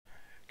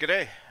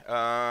G'day.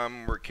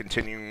 We're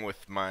continuing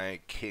with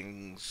my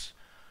King's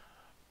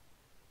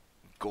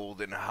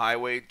Golden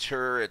Highway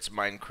tour. It's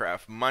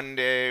Minecraft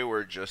Monday.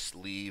 We're just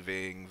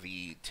leaving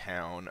the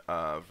town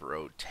of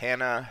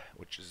Rotana,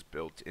 which is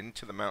built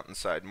into the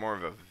mountainside, more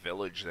of a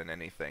village than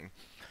anything.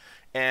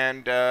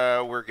 And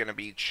we're going to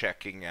be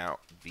checking out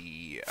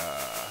the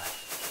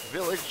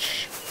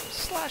village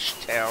slash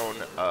town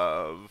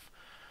of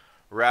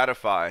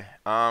Radify.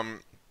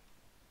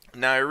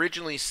 Now, I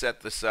originally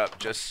set this up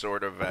just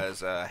sort of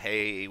as a,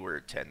 hey, we're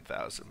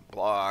 10,000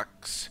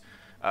 blocks,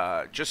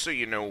 just so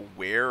you know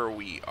where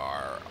we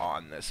are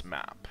on this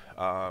map.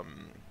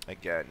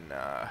 Again,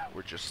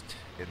 we're just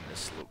in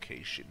this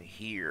location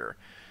here.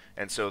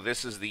 And so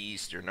this is the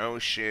Eastern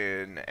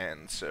Ocean,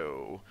 and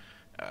so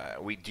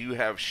we do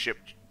have ship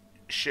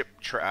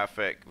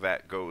traffic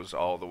that goes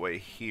all the way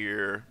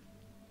here.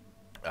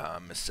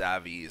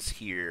 Misavi is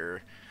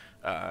here.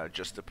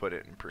 Just to put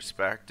it in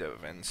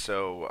perspective. And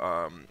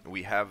so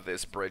we have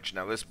this bridge.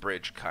 Now this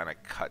bridge kind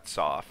of cuts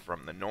off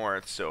from the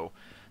north, so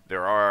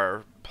there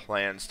are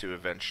plans to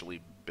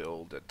eventually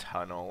build a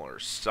tunnel or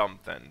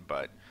something,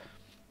 but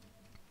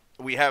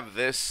we have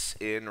this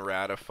in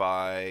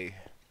Radify,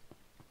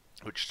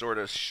 which sort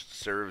of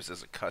serves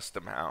as a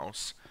custom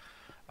house,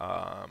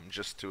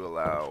 just to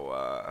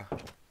allow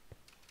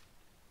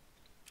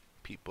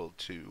people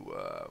to,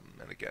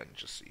 and again,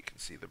 just so you can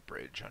see the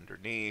bridge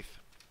underneath.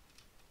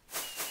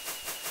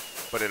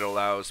 But it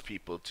allows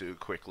people to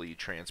quickly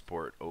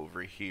transport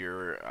over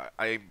here.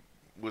 I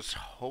was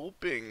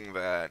hoping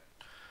that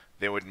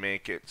they would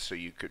make it so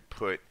you could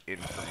put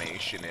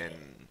information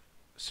in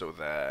so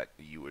that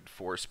you would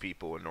force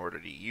people in order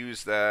to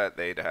use that.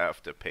 They'd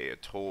have to pay a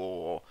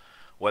toll,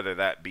 whether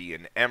that be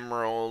in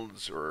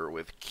emeralds or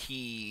with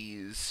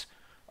keys.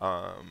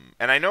 And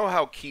I know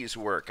how keys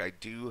work. I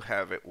do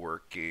have it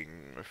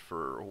working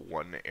for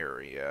one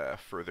area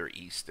further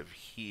east of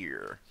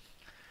here.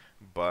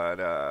 But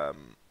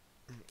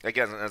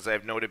again, as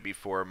I've noted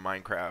before,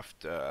 Microsoft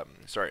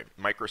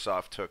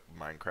took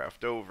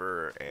Minecraft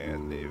over,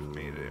 and they've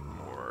made it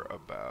more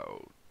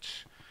about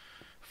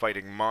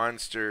fighting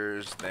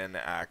monsters than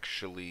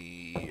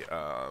actually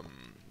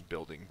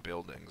building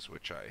buildings,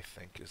 which I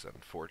think is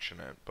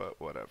unfortunate,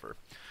 but whatever.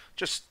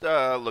 Just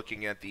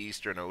looking at the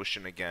Eastern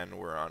Ocean again,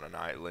 we're on an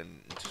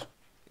island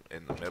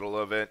in the middle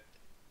of it.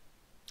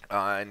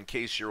 In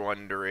case you're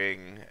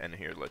wondering, and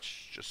here, let's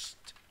just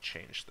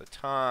change the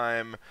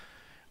time.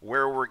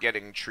 Where we're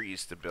getting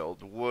trees to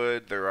build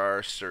wood, there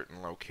are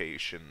certain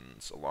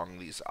locations along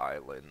these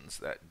islands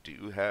that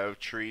do have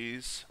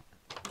trees.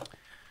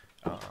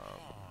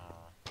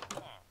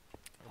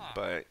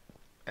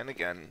 And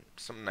again,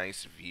 some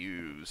nice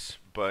views.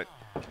 But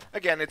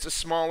again, it's a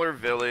smaller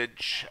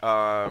village.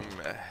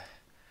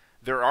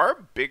 There are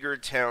bigger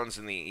towns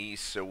in the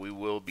east, so we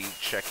will be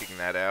checking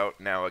that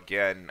out. Now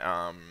again,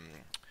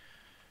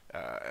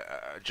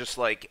 just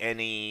like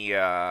any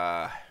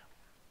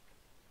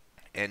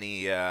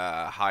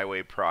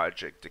highway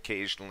project,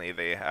 occasionally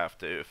they have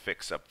to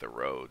fix up the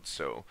road.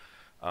 So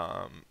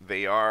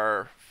they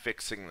are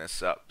fixing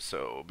this up,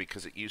 so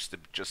because it used to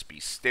just be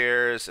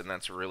stairs, and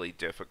that's really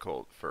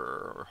difficult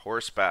for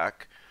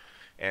horseback,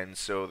 and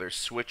so they're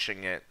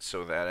switching it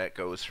so that it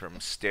goes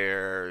from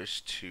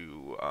stairs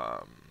to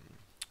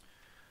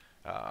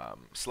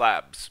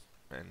slabs,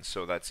 and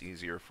so that's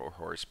easier for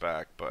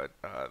horseback, but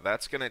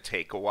that's going to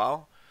take a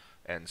while.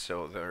 And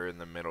so they're in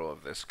the middle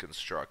of this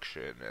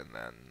construction, and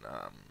then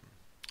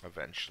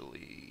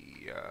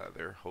eventually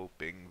they're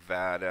hoping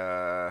that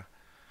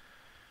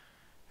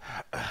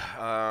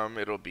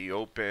it'll be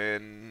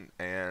open,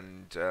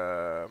 and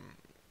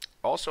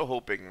also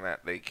hoping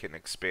that they can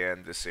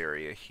expand this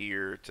area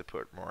here to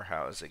put more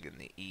housing in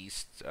the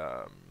east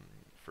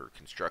for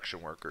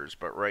construction workers.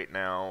 But right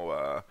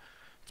now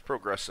it's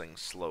progressing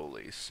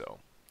slowly. So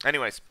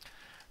anyways,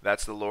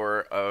 that's the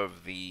lore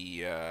of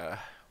the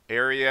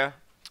area.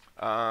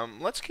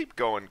 Let's keep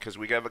going, because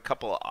we have a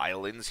couple of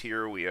islands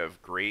here. We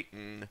have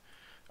Greyton.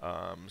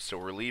 So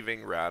we're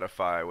leaving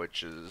Radify,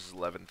 which is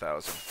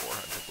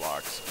 11,400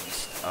 blocks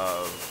east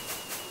of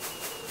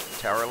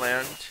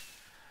Towerland.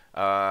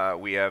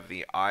 We have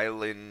the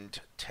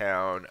island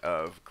town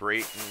of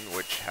Greyton,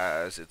 which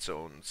has its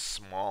own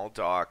small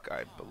dock,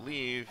 I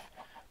believe,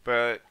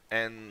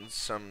 and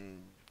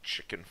some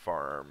chicken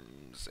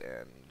farms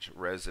and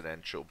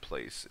residential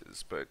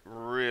places. But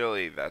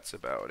really, that's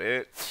about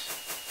it.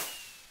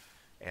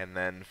 And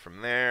then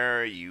from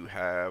there, you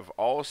have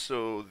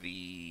also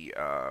the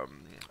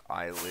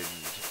island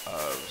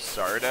of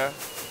Sarda,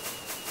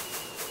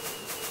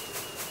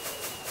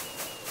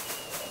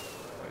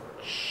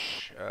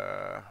 which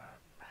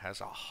has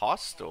a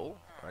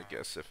hostel, I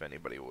guess, if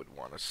anybody would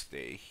want to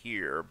stay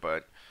here,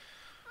 but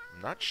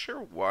I'm not sure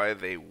why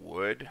they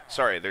would.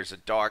 Sorry, there's a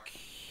dock.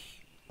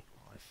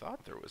 Well, I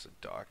thought there was a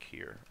dock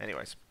here.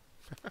 Anyways,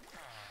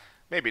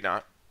 maybe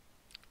not.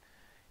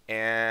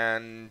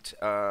 And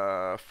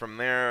from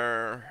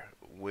there,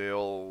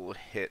 we'll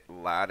hit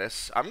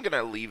Lattice. I'm going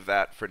to leave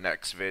that for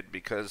next vid,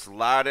 because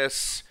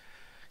Lattice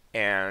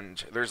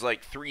And there's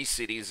like 3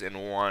 cities in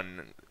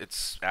one.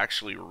 It's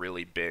actually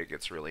really big.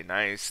 It's really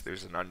nice.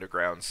 There's an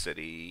underground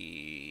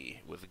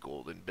city with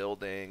golden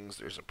buildings.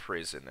 There's a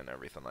prison and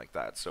everything like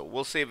that. So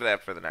we'll save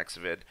that for the next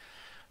vid.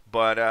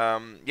 But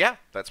yeah,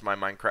 that's my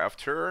Minecraft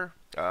tour.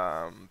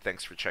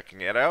 Thanks for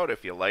checking it out.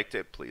 If you liked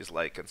it, please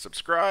like and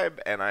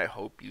subscribe. And I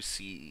hope to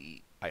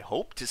see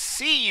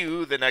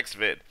you the next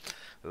vid.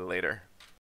 Later.